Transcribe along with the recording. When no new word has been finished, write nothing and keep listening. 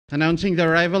announcing the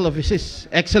arrival of His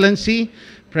Excellency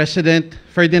President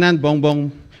Ferdinand Bongbong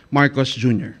Marcos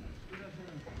Jr.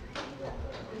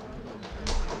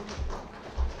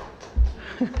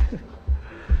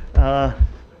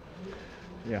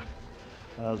 Yeah,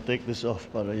 I'll take this off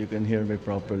para you can hear me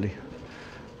properly.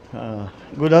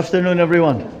 Good afternoon,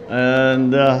 everyone,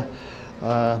 and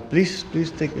please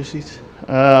take your seats.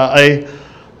 I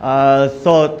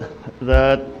thought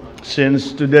that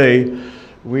since today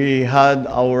we had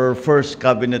our first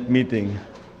cabinet meeting,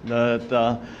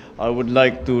 that I would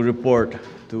like to report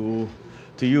to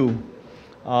you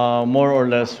more or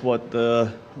less what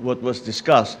was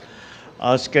discussed.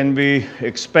 As can be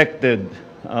expected,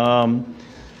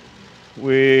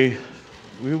 we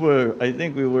were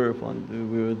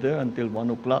there until 1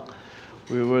 o'clock.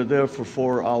 We were there for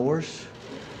 4 hours,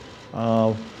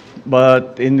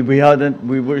 but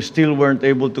we still weren't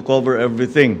able to cover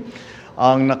everything.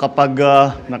 Ang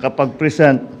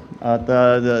nakapag-present at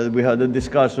we had the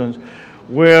discussions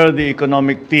where the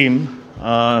economic team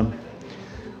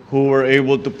who were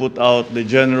able to put out the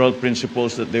general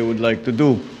principles that they would like to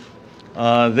do.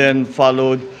 Then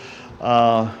followed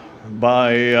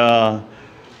by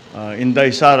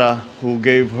Inday Sara, who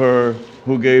gave her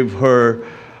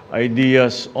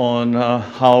ideas on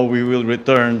how we will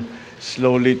return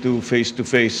slowly to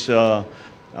face-to-face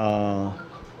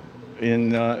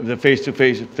in the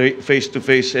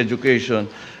face-to-face education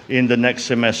in the next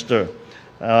semester.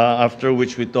 After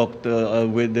which we talked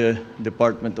with the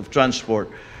Department of Transport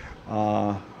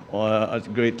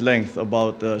at great length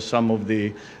about some of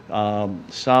the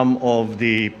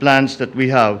plans that we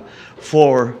have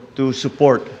to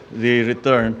support the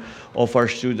return of our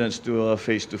students to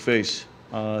face-to-face.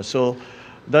 So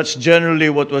that's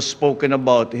generally what was spoken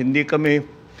about. Hindi kami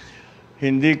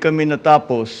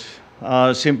natapos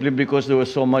simply because there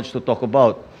was so much to talk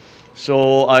about.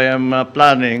 So I am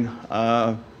planning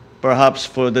perhaps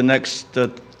for the next 2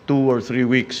 or 3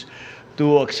 weeks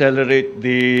to accelerate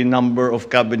the number of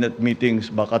cabinet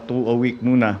meetings, baka 2 a week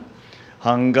muna.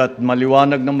 Hanggat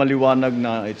maliwanag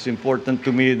na, it's important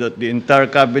to me that the entire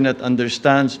cabinet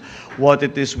understands what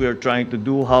it is we are trying to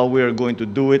do, how we are going to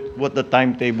do it, what the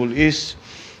timetable is,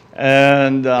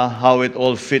 and how it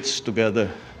all fits together.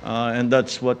 And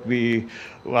that's what we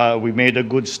made a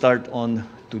good start on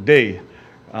today.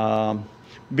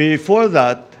 Before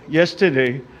that,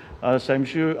 yesterday, as I'm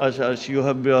sure, as you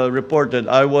have reported,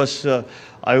 I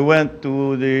went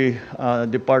to the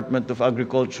Department of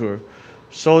Agriculture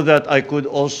so that I could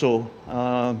also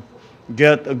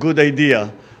get a good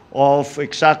idea of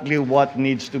exactly what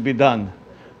needs to be done.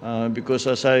 Because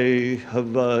as I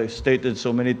have stated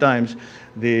so many times,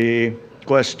 the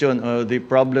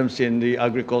problems in the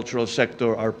agricultural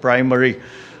sector are primary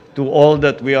to all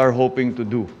that we are hoping to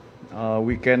do.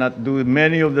 We cannot do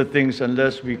many of the things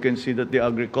unless we can see that the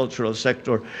agricultural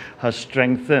sector has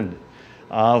strengthened.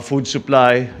 Food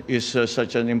supply is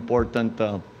such an important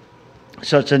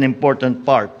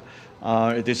part.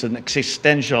 It is an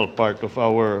existential part of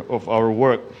our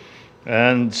work,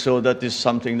 and so that is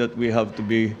something that we have to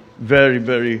be very,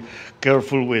 very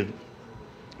careful with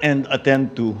and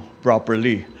attend to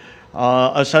properly.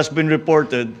 As has been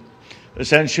reported,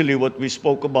 essentially what we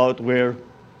spoke about were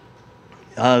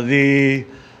the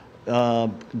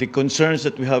concerns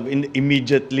that we have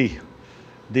immediately,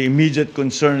 the immediate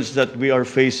concerns that we are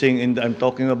facing I'm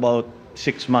talking about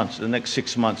 6 months, the next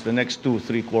 6 months, the next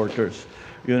 2-3 quarters.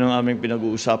 Yun ang aming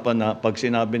pinag-uusapan na pag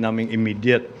sinabi naming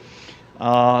immediate.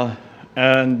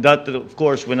 And that, of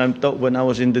course, when I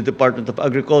was in the Department of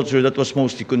Agriculture, that was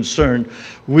mostly concerned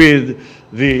with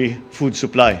the food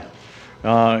supply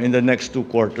in the next 2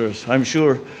 quarters. I'm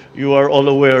sure you are all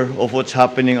aware of what's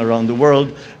happening around the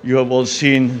world. You have all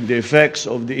seen the effects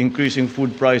of the increasing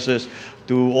food prices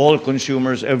to all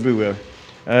consumers everywhere.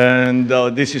 And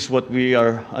this is what we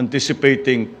are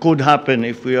anticipating could happen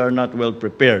if we are not well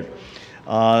prepared.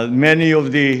 Many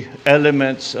of the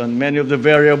elements and many of the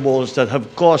variables that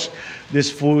have caused this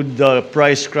food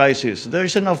price crisis. There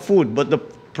is enough food, but the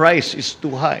price is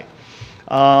too high.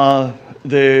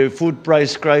 The food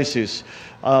price crisis,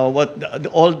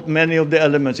 many of the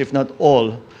elements, if not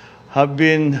all, have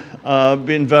been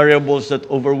variables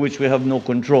over which we have no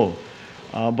control.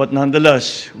 But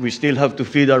nonetheless, we still have to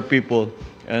feed our people,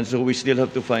 and so we still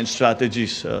have to find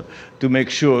strategies to make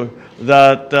sure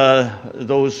that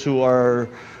those who are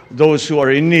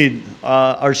in need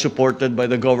are supported by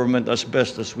the government as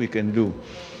best as we can do.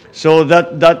 So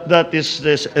that is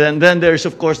this, and then there is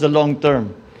of course the long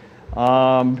term.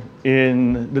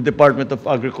 In the Department of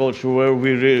Agriculture,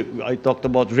 where I talked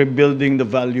about rebuilding the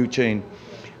value chain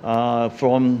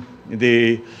from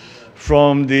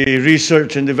from the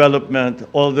research and development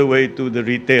all the way to the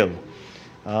retail,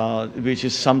 which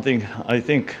is something I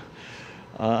think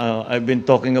I've been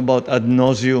talking about ad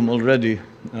nauseum already.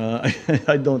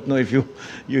 I don't know if you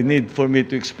need for me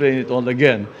to explain it all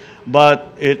again,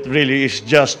 but it really is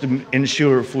just to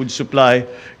ensure food supply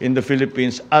in the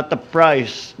Philippines at a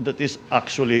price that is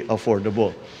actually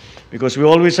affordable. Because we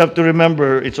always have to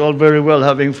remember, it's all very well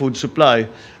having food supply,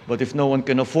 but if no one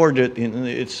can afford it,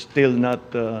 it's still not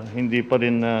hindi pa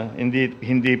rin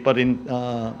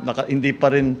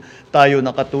tayo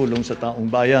nakatulong sa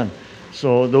taong bayan.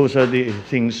 So those are the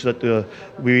things that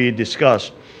we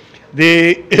discussed.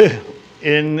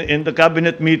 In the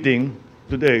cabinet meeting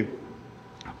today,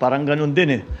 parang ganun din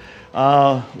eh.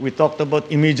 We talked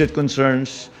about immediate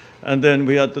concerns, and then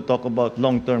we had to talk about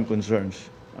long-term concerns.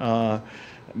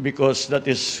 Because that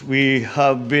is, we're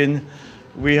trying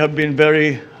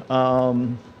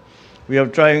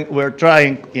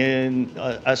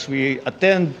as we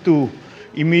attend to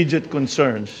immediate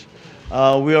concerns,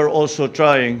 we are also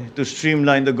trying to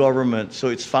streamline the government so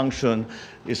its function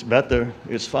is better,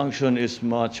 its function is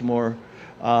much more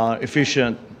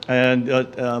efficient and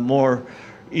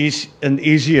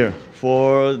easier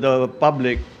for the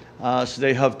public as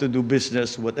they have to do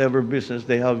business, whatever business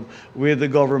they have with the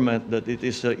government, that it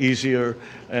is easier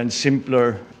and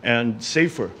simpler and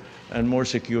safer and more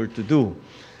secure to do.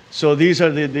 So these are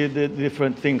the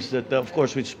different things that, of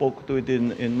course, we spoke to it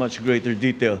in much greater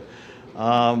detail.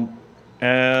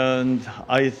 And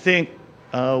I think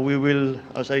we will,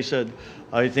 as I said,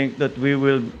 I think that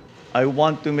I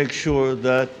want to make sure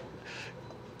that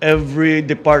every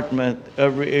department,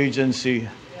 every agency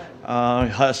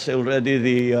has already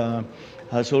the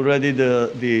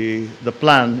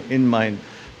plan in mind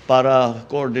para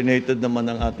coordinated naman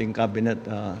ang ating cabinet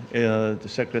the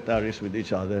secretaries with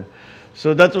each other.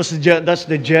 So that's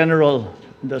the general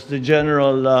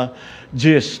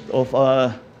gist of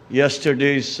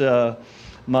yesterday's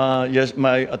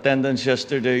my attendance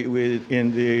yesterday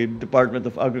in the Department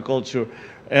of Agriculture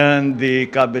and the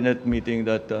cabinet meeting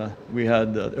that we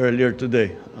had earlier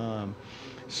today.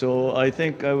 So I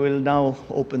think I will now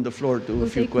open the floor to a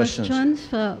few questions.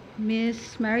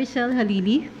 Ms. Maricel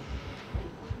Halili.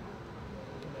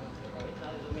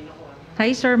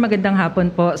 Hi sir, magandang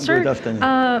hapon po. Sir, Good afternoon.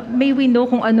 May we know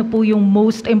kung ano po yung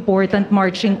most important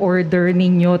marching order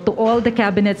ninyo to all the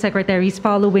cabinet secretaries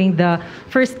following the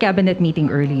first cabinet meeting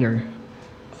earlier?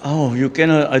 Oh, you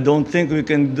cannot. I don't think we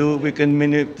can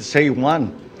say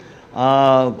one.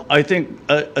 I think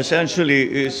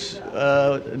essentially is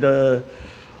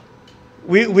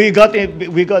we got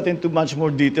into much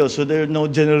more detail, so there are no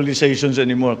generalizations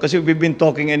anymore. Kasi we've been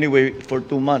talking anyway for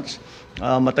 2 months.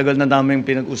 Matagal na namin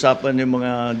pinag-usapan yung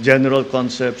mga general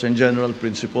concepts and general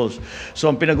principles. So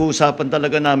ang pinag-uusapan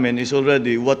talaga namin is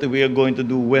already what we are going to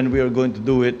do, when we are going to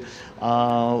do it,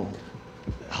 how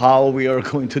we are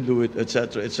going to do it,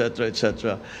 etc., etc.,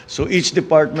 etc. So each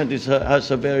department has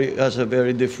got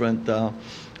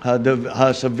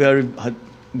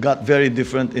very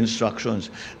different instructions.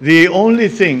 The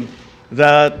only thing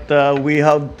that we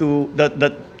have to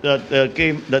that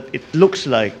it looks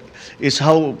like is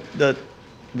how that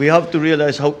we have to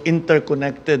realize how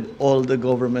interconnected all the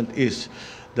government is.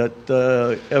 That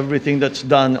everything that's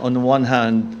done on one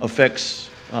hand affects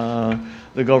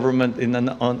the government in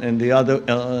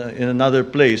another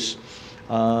place.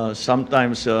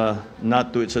 Sometimes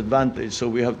not to its advantage. So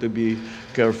we have to be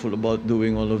careful about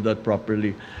doing all of that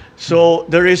properly. So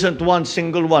there isn't one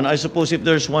single one. I suppose if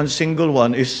there's one single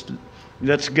one is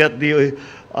let's get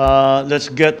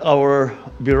our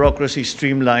bureaucracy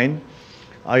streamlined.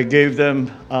 I gave them.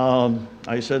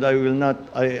 I said I will not.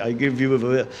 I give you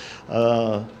a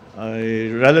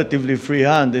relatively free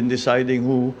hand in deciding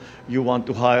who you want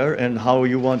to hire and how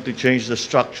you want to change the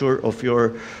structure of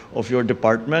your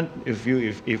department. If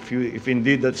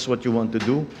indeed that's what you want to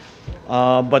do,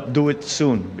 but do it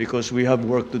soon because we have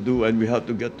work to do and we have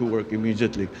to get to work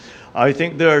immediately. I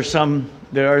think there are some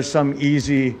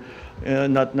easy,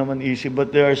 not naman easy,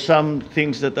 but there are some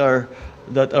things that are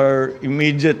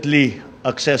immediately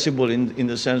accessible in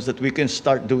the sense that we can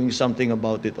start doing something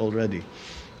about it already.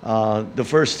 The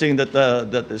first thing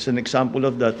that is an example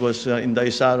of that was in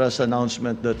Daisara's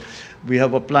announcement that we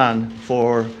have a plan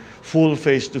for full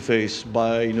face-to-face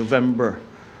by November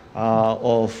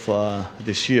of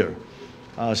this year.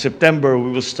 September, we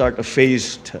will start a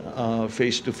phased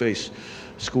face-to-face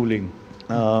schooling.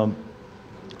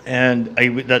 And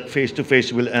that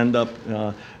face-to-face will end up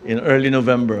in early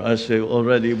November as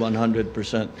already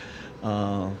 100%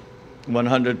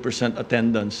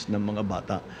 attendance ng mga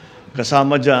bata.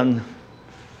 Kasama dyan,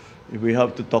 we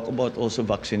have to talk about also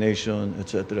vaccination,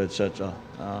 etc.,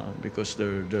 because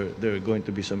there are going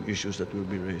to be some issues that will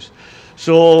be raised.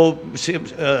 So,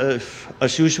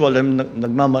 as usual,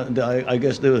 I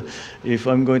guess if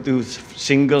I'm going to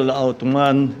single out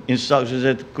one instruction,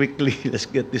 that quickly, let's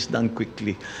get this done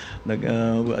quickly.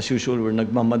 As usual, we're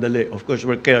nagmamadali. Of course,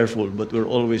 we're careful, but we're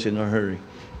always in a hurry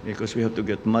because we have to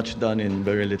get much done in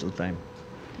very little time.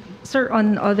 Sir,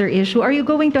 on other issue, are you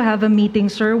going to have a meeting,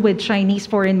 sir, with Chinese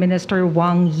Foreign Minister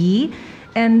Wang Yi?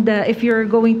 And if you're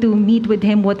going to meet with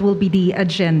him, what will be the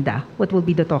agenda? What will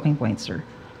be the talking points, sir?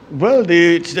 Well,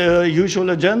 it's the usual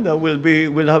agenda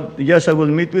yes, I will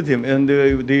meet with him. And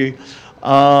the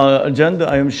agenda,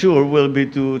 I am sure, will be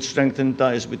to strengthen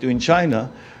ties between China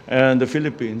and the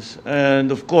Philippines.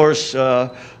 And of course,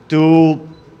 to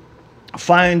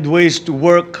find ways to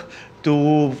work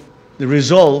to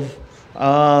resolve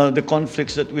the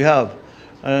conflicts that we have.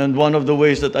 And one of the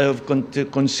ways that I have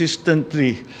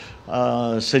consistently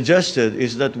suggested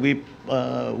is that we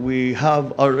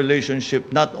have our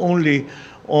relationship not only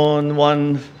on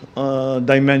one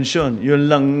dimension, yun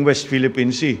lang West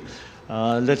Philippine Sea.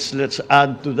 Let's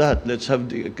add to that. Let's have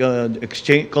the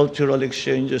cultural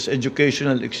exchanges,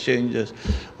 educational exchanges,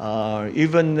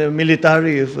 even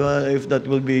military, if that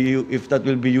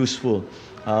will be useful.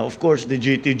 Of course, the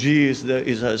GTG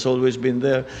has always been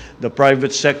there. The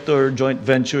private sector joint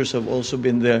ventures have also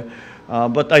been there.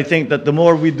 But I think that the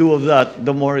more we do of that,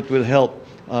 the more it will help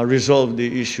resolve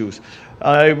the issues.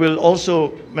 I will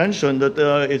also mention that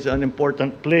it's an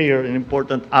important player, an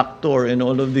important actor in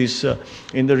all of this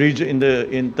in the region,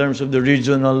 in terms of the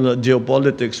regional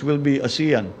geopolitics, will be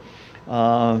ASEAN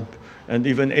and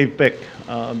even APEC,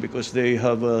 because they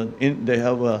have an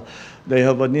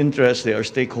interest. They are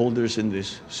stakeholders in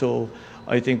this. So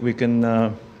I think we can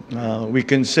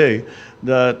say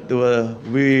that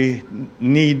we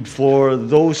need for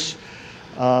those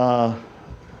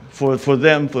for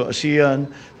ASEAN,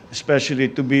 especially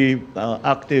to be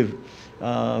active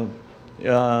for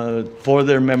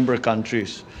their member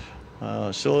countries.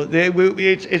 So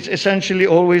it's essentially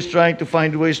always trying to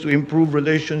find ways to improve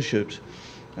relationships,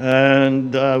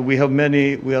 and we have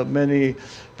many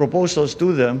proposals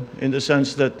to them in the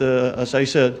sense that, as I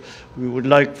said, we would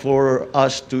like for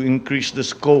us to increase the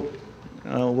scope.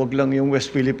 Wag lang yung West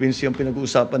Philippines yung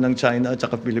pinag-uusapan ng China at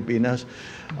saka Pilipinas.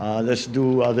 Let's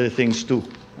do other things too,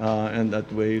 and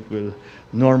that way it will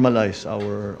normalize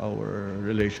our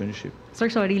relationship. Sir,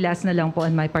 sorry, last na lang po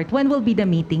on my part. When will be the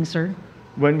meeting, sir?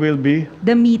 When will be?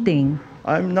 The meeting.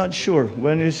 I'm not sure.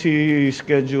 When is he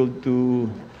scheduled to?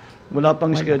 Wala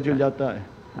pang schedule yata eh.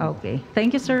 Okay.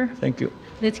 Thank you, sir. Thank you.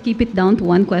 Let's keep it down to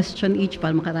one question each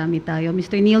para makarami tayo.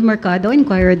 Mr. Neil Mercado,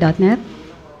 Inquirer.net.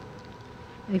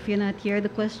 If you're not here,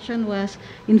 the question was,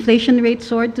 inflation rate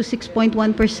soared to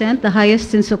 6.1%, the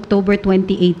highest since October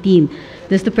 2018.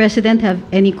 Does the President have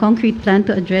any concrete plan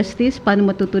to address this? Paano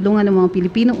matutulungan ng mga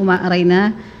Pilipino umaaray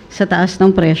na sa taas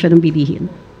ng presyo ng bilihin?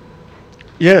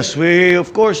 Yes,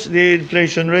 of course, the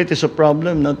inflation rate is a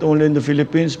problem, not only in the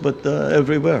Philippines, but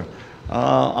everywhere.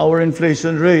 Our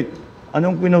inflation rate,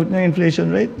 anong quinote na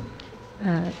inflation rate?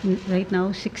 Right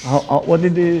now, What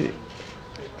did the...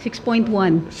 6.1.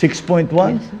 6.1?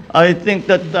 Yes. I think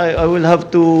that I will have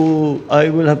to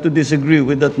disagree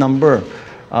with that number.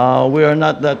 We are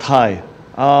not that high.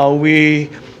 We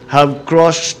have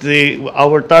crossed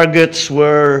our targets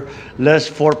were less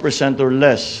 4% or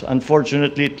less.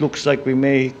 Unfortunately, it looks like we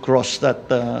may cross that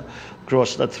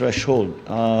threshold.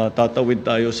 Tatawid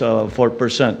tayo sa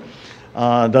 4%.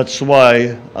 That's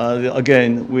why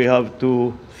again we have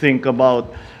to think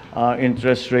about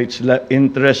interest rate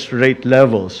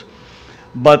levels.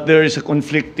 But there is a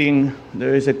conflicting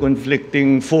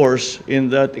force in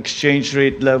that exchange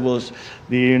rate levels.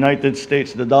 The United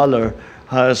States, the dollar,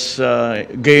 has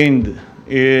gained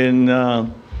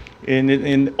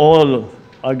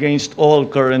against all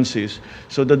currencies.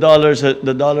 So the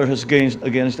dollar has gained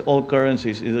against all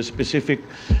currencies. The specific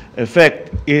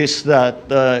effect is that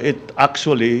it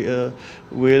actually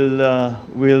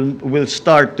will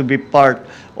start to be part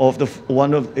of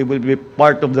it will be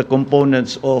part of the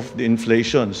components of the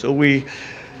inflation. So we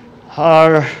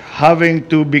are having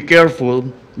to be careful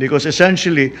because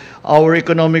essentially our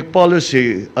economic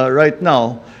policy right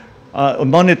now, our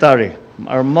monetary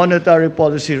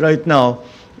policy right now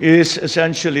is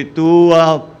essentially to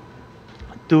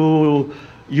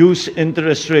use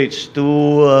interest rates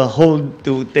to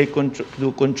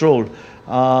control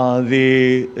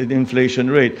the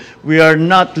inflation rate. We are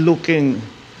not looking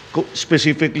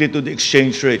specifically to the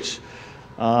exchange rates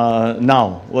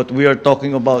now. What we are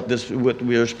talking about, what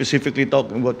we are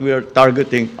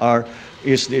targeting are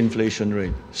is the inflation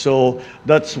rate. So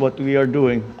that's what we are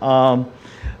doing.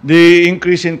 The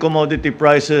increase in commodity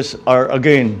prices are,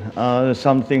 again,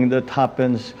 something that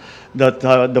happens, that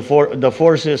the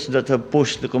forces that have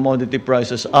pushed the commodity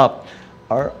prices up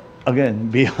are, again,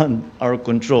 beyond our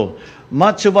control.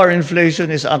 Much of our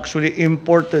inflation is actually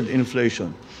imported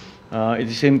inflation.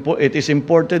 It is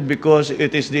imported because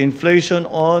it is the inflation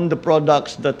on the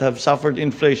products that have suffered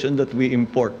inflation that we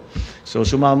import. So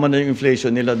sumama na yung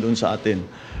inflation nila dun sa atin.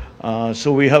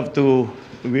 So we have to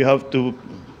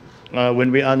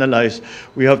when we analyze,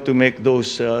 we have to make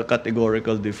those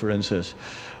categorical differences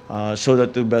so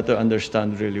that to better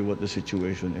understand really what the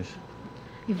situation is.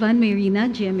 Ivan Mayrina,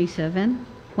 GMA7.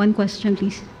 One question,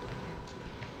 please.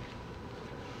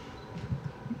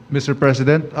 Mr.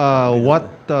 President,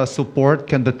 what support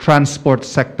can the transport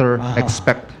sector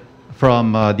expect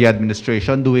from the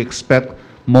administration? Do we expect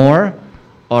more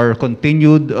or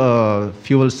continued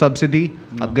fuel subsidy?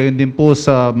 At gayon din po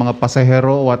sa mga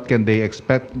pasahero, what can they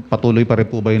expect? Patuloy pa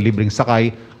rin po ba yung libreng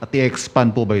sakay? At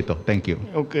i-expand po ba ito? Thank you.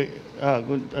 Okay,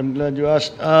 good. I'm glad you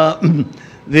asked.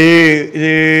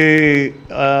 We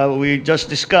just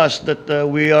discussed that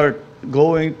we are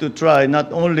going to try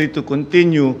not only to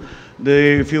continue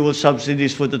the fuel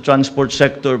subsidies for the transport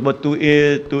sector, but to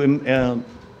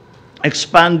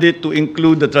expand it to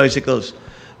include the tricycles,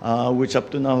 which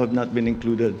up to now have not been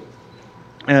included.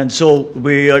 And so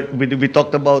we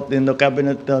talked about in the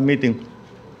cabinet meeting,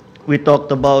 we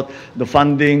talked about the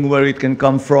funding, where it can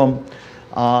come from,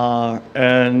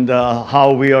 and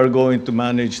how we are going to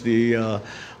manage the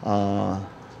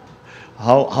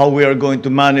how we are going to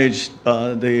manage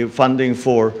the funding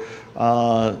for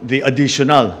the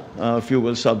additional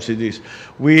fuel subsidies.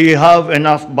 We have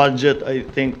enough budget, I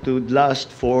think, to last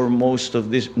for most of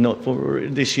this, not for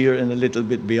this year and a little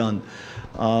bit beyond.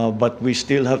 But we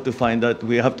still have to find that.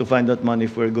 We have to find that money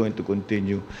if we're going to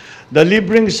continue. The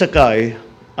libreng sakay,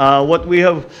 what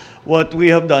we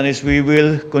have done is we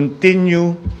will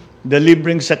continue the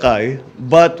libreng sakay.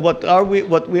 But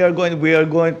we are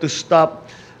going to stop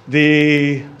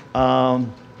the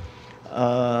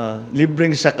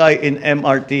libreng sakay in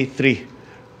MRT 3.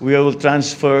 We will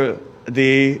transfer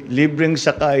the libreng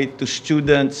sakay to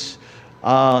students.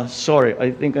 Sorry,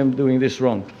 I think I'm doing this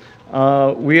wrong.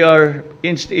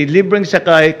 Libreng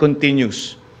sakay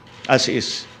continues as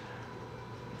is.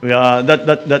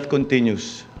 That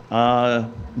continues.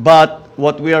 But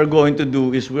what we are going to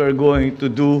do is we are going to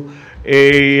do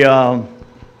a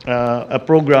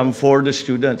program for the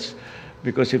students.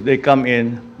 Because if they come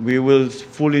in, we will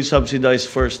fully subsidize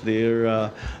first their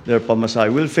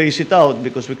pamasahe. We'll phase it out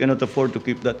because we cannot afford to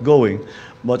keep that going.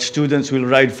 But students will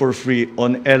ride for free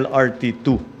on LRT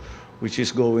 2, which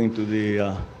is going to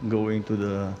the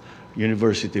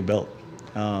university belt.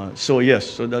 So yes,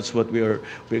 so that's what we are.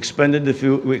 We extended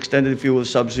the fuel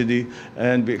subsidy,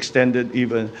 and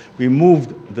we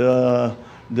moved the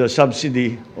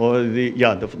subsidy or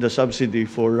the subsidy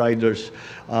for riders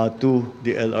to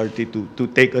the LRT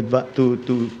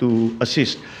to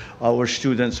assist our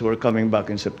students who are coming back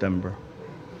in September.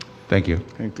 Thank you.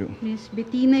 Thank you. Ms.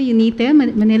 Bettina Unite,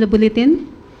 Manila Bulletin.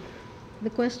 The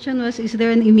question was, is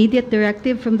there an immediate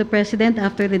directive from the President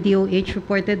after the DOH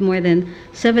reported more than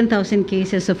 7,000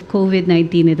 cases of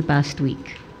COVID-19 in the past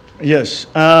week? Yes.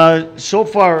 So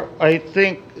far, I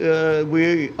think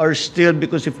we are still,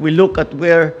 because if we look at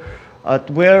where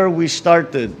we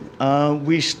started,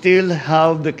 we still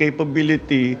have the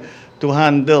capability to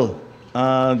handle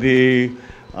the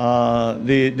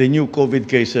new COVID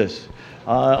cases.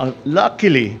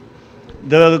 Luckily,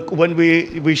 when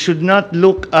we should not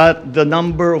look at the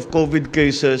number of COVID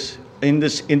cases in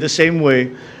the same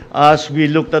way as we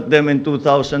looked at them in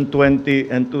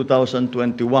 2020 and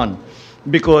 2021.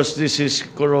 Because this is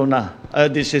Corona,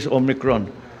 this is Omicron.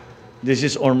 This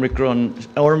is Omicron.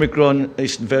 Omicron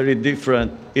is very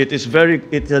different. It's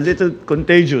a little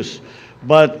contagious,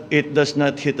 but it does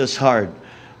not hit us hard.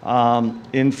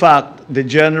 In fact, the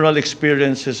general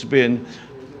experience has been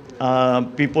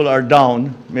people are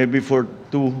down maybe for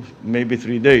 2, maybe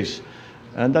 3 days.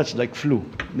 And that's like flu.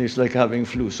 It's like having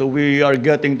flu. So we are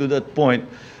getting to that point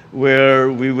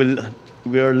where we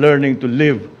are learning to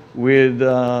live with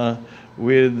the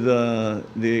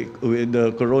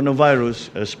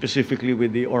coronavirus, specifically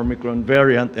with the Omicron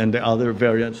variant and the other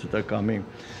variants that are coming.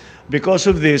 Because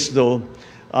of this, though,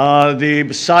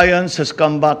 the science has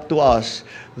come back to us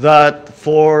that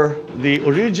for the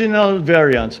original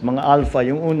variants, mga alpha,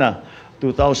 yung una,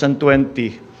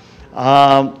 2020,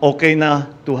 okay na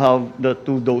to have the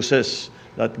 2 doses.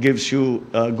 That gives you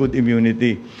good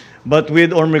immunity. But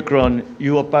with Omicron,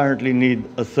 you apparently need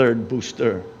a 3rd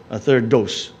booster. a third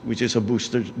dose, which is a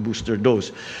booster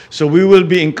dose. So we will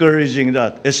be encouraging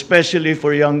that, especially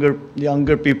for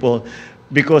younger people,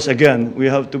 because again, we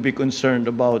have to be concerned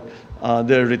about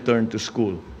their return to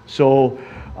school. So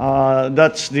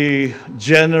that's the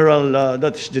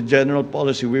general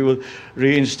policy. We will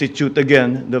reinstitute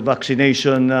again the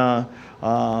vaccination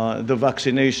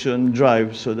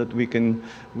drive, so that we can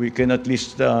at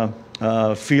least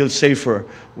feel safer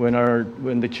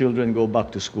when the children go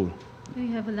back to school. We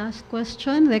have a last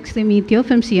question. Rex Remitio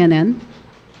from CNN.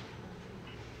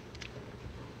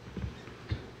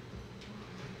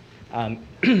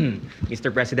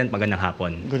 Mr. President, magandang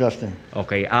hapon. Good afternoon.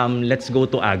 Okay, let's go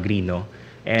to agri, no?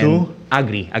 To?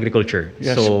 Agriculture.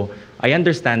 Yes. So I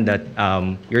understand that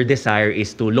your desire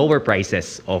is to lower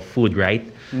prices of food, right?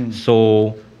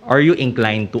 So are you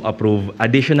inclined to approve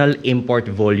additional import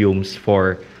volumes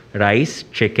for rice,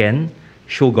 chicken,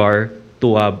 sugar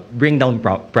to bring down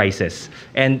prices?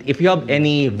 And if you have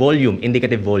any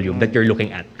indicative volume that you're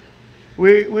looking at?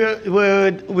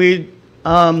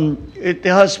 It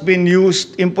has been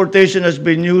used, importation has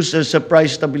been used as a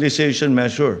price stabilization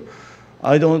measure.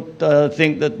 I don't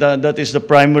think that is the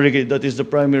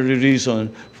primary reason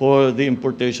for the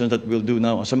importation that we'll do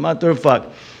now. As a matter of fact,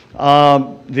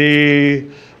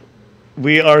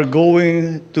 we are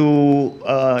going to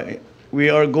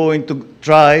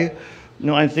try.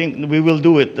 No, I think we will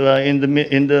do it in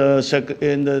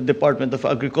the Department of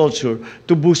Agriculture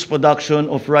to boost production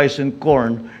of rice and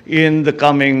corn in the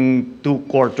coming 2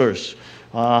 quarters,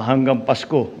 hanggang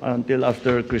Pasko, until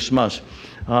after Christmas.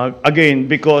 Again,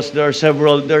 because there are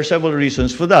several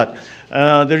reasons for that.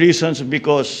 The reasons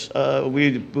because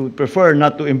we would prefer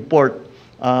not to import.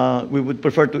 We would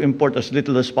prefer to import as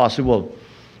little as possible.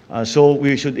 So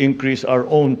we should increase our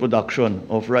own production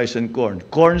of rice and corn.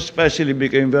 Corn especially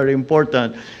became very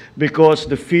important because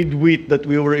the feed wheat that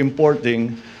we were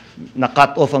importing,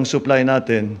 na-cut off ang supply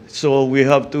natin. So we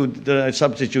have to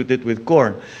substitute it with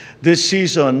corn. This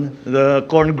season, the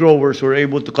corn growers were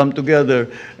able to come together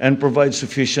and provide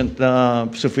sufficient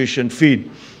feed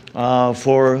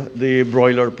for the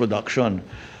broiler production.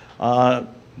 But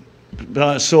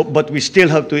we still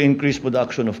have to increase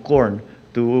production of corn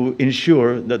to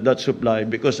ensure that supply,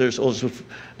 because there's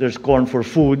corn for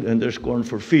food and there's corn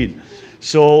for feed.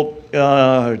 So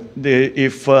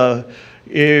if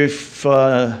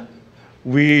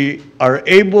we are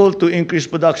able to increase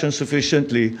production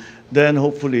sufficiently, then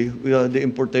hopefully the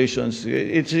importations.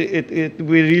 We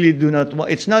really do not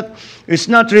want. It's not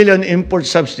really an import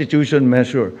substitution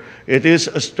measure. It is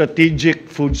a strategic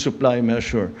food supply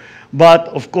measure. But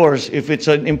of course, if it's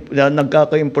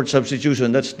nagkaka-import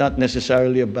substitution, that's not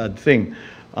necessarily a bad thing.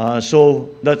 So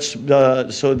that's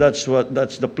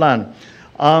the plan.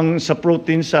 Ang sa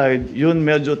protein side, yun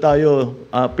medyo tayo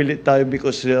pilit tayo,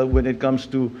 because when it comes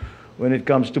to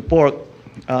pork,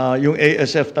 yung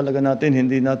ASF talaga natin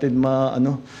hindi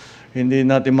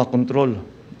natin makontrol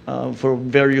for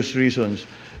various reasons.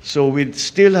 So we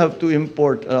still have to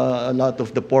import a lot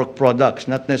of the pork products,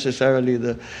 not necessarily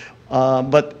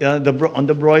but on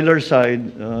the broiler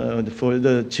side, for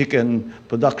the chicken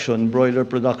production, broiler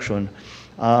production,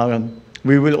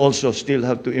 we will also still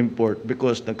have to import,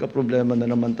 because nagka-problema na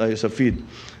naman tayo sa feed.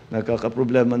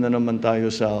 Nagkaka-problema na naman tayo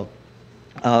sa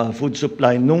food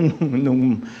supply nung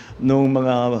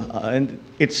mga and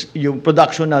yung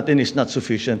production natin is not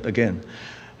sufficient again.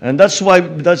 And that's why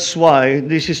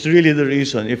this is really the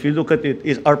reason. If you look at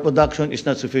it, our production is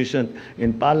not sufficient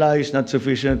in palay, it's not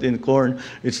sufficient in corn,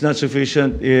 it's not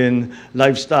sufficient in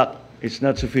livestock, it's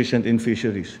not sufficient in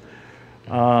fisheries.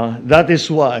 That is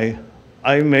why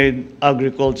I made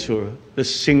agriculture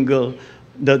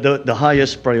the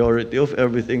highest priority of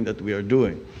everything that we are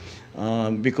doing.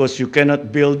 Because you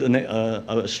cannot build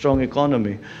a strong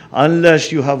economy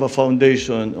unless you have a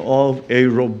foundation of a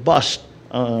robust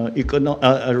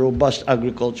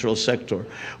agricultural sector,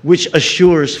 which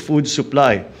assures food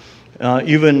supply,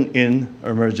 even in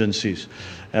emergencies.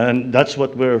 And that's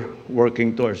what we're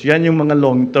working towards. Yan yung mga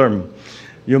long term.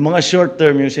 Yung mga short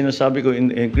term, yung sinasabi ko,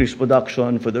 increase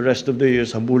production for the rest of the year,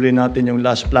 habulin natin yung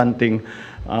last planting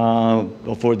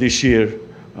for this year.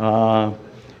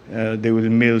 They will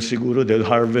mill siguro, they'll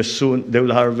harvest soon, they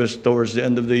will harvest towards the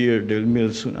end of the year, they'll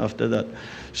mill soon after that.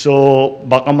 So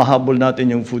baka mahabol natin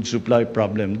yung food supply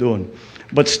problem doon.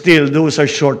 But still, those are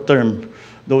short-term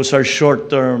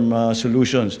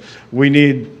solutions. We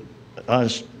need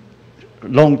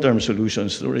long-term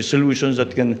solutions, solutions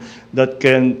that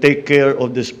can take care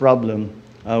of this problem.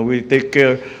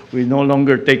 We no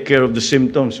longer take care of the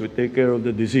symptoms, we take care of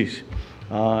the disease.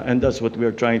 And that's what we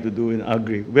are trying to do in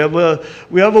agri. We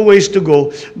have a ways to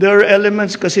go. There are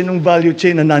elements kasi nung value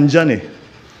chain na nandyan eh.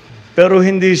 Pero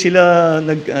hindi sila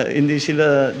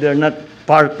they're not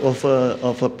part of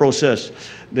a process.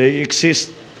 They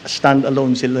exist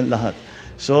standalone sila lahat.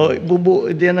 So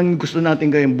diyan ang gusto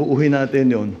natin gawin, buuhin natin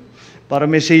 'yon. Para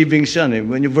may savings yan eh.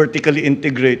 When you vertically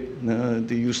integrate,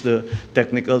 to use the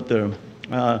technical term,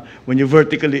 when you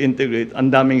vertically integrate,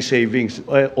 ang daming savings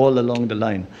all along the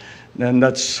line. And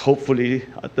that's hopefully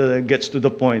gets to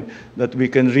the point that we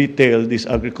can retail these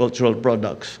agricultural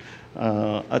products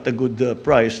at a good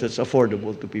price that's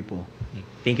affordable to people.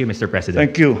 Thank you, Mr. President.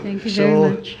 Thank you. Thank you very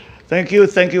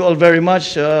much. Thank you all very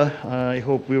much. I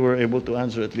hope we were able to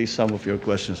answer at least some of your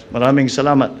questions. Maraming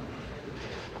salamat.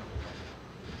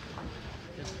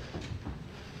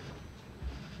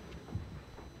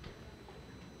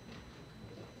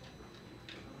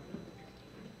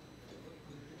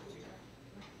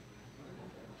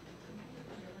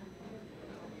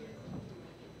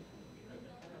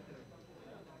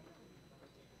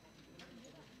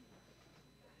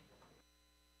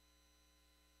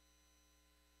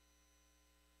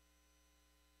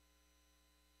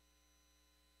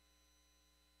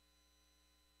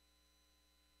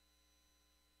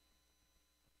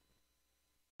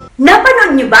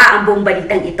 Napanood nyo ba ang buong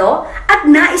balitang ito? At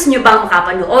nais nyo bang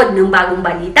makapanood ng bagong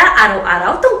balita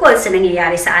araw-araw tungkol sa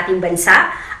nangyayari sa ating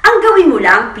bansa? Ang gawin mo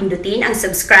lang, pindutin ang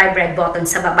subscribe red button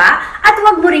sa baba at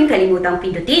huwag mo rin kalimutang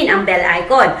pindutin ang bell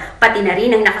icon, pati na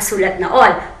rin ang nakasulat na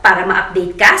all para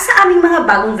ma-update ka sa aming mga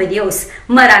bagong videos.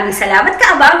 Maraming salamat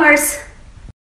ka-abangers!